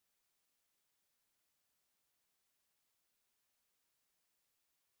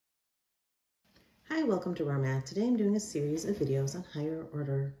Hi, welcome to our math. Today I'm doing a series of videos on higher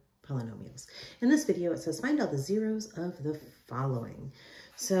order polynomials. In this video, it says find all the zeros of the following.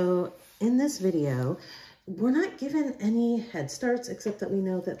 So in this video, we're not given any head starts except that we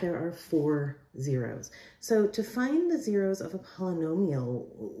know that there are 4 zeros. So to find the zeros of a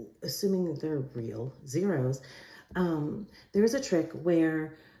polynomial, assuming that they're real zeros, there's a trick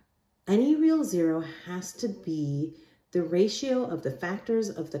where any real zero has to be the ratio of the factors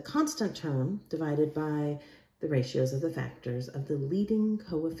of the constant term divided by the ratios of the factors of the leading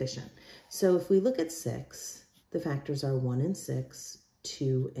coefficient. So if we look at 6, the factors are 1 and 6,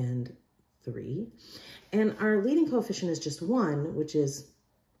 2 and 3. And our leading coefficient is just 1, which is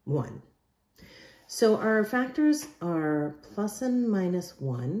 1. So our factors are plus and minus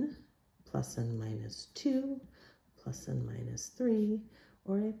 1, plus and minus 2, plus and minus 3,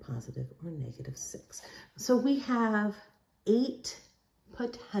 or a positive or negative 6. So we have 8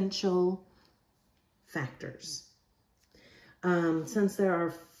 potential factors. Since there are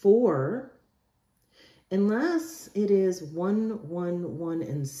 4, unless it is 1, 1, 1,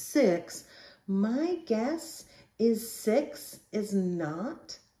 and 6, my guess is 6 is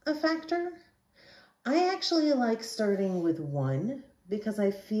not a factor. I actually like starting with 1 because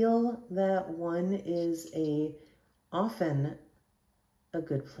I feel that 1 is often a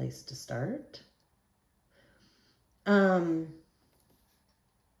good place to start.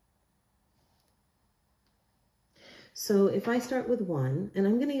 So if I start with 1, and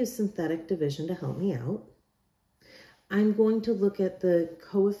I'm going to use synthetic division to help me out, I'm going to look at the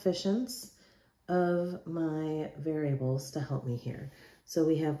coefficients of my variables to help me here. So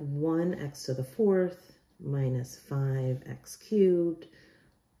we have 1x to the 4th minus 5x cubed,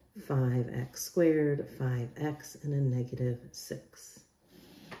 5x squared, 5x, and a negative 6.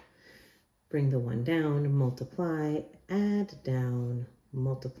 Bring the 1 down, multiply, add down,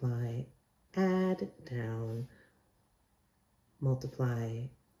 multiply, add down, multiply,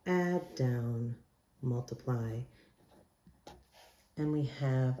 add down, multiply, and we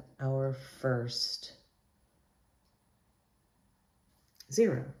have our first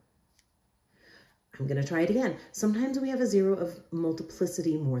 0. I'm going to try it again. Sometimes we have a 0 of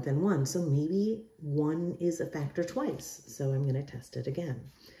multiplicity more than 1, so maybe 1 is a factor twice. So I'm going to test it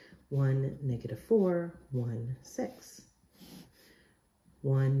again. 1, negative 4, 1, 6.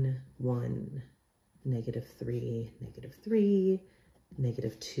 1, 1, negative 3, negative 3,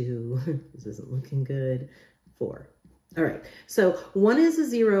 negative 2. This isn't looking good. 4. All right, so 1 is a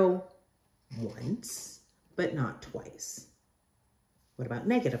 0 once, but not twice. What about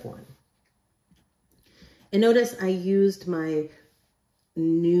negative 1? And notice I used my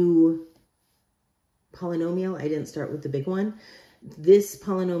new polynomial. I didn't start with the big one. This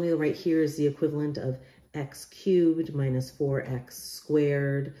polynomial right here is the equivalent of x cubed minus 4x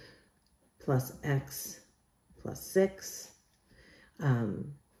squared plus x plus 6.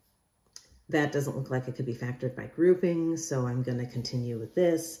 That doesn't look like it could be factored by grouping, so I'm going to continue with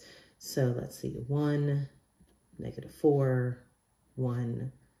this. So let's see, 1, negative 4,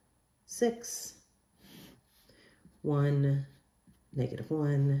 1, 6, 1, negative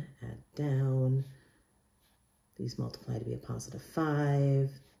 1, add down. These multiply to be a positive 5.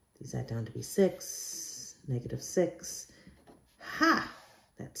 These add down to be 6, negative 6. Ha!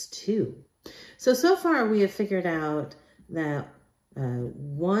 That's 2. So far we have figured out that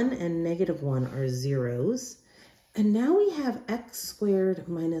 1 and negative 1 are zeros. And now we have x squared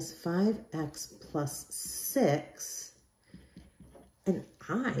minus 5x plus 6. And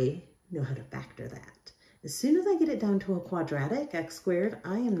I know how to factor that. As soon as I get it down to a quadratic, x squared,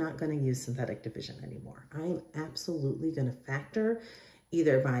 I am not going to use synthetic division anymore. I'm absolutely going to factor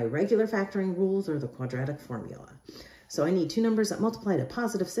either by regular factoring rules or the quadratic formula. So I need 2 numbers that multiply to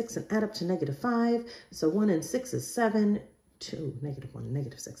positive 6 and add up to negative 5. So 1 and 6 is 7. 2, negative 1,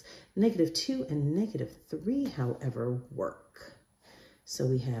 negative 6. Negative 2 and negative 3, however, work. So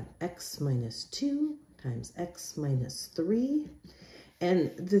we have x minus 2 times x minus 3.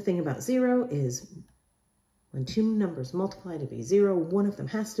 And the thing about 0 is when 2 numbers multiply to be 0, one of them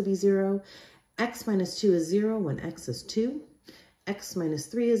has to be 0. X minus 2 is 0 when x is 2. X minus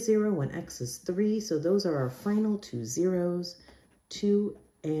 3 is 0 when x is 3. So those are our final 2 zeros, 2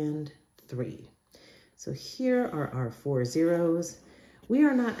 and 3. So here are our 4 zeros. We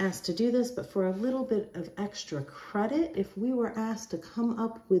are not asked to do this, but for a little bit of extra credit, if we were asked to come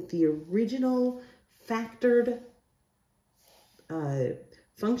up with the original factored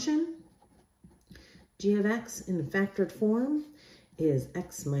function, g of x in factored form is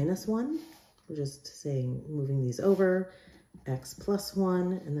x minus 1. We're just saying, moving these over, x plus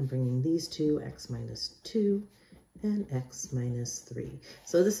 1, and then bringing these two, x minus 2, and x minus 3.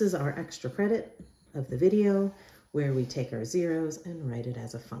 So this is our extra credit of the video where we take our zeros and write it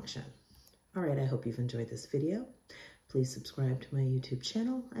as a function. All right, I hope you've enjoyed this video. Please subscribe to my YouTube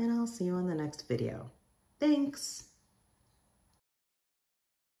channel, and I'll see you on the next video. Thanks.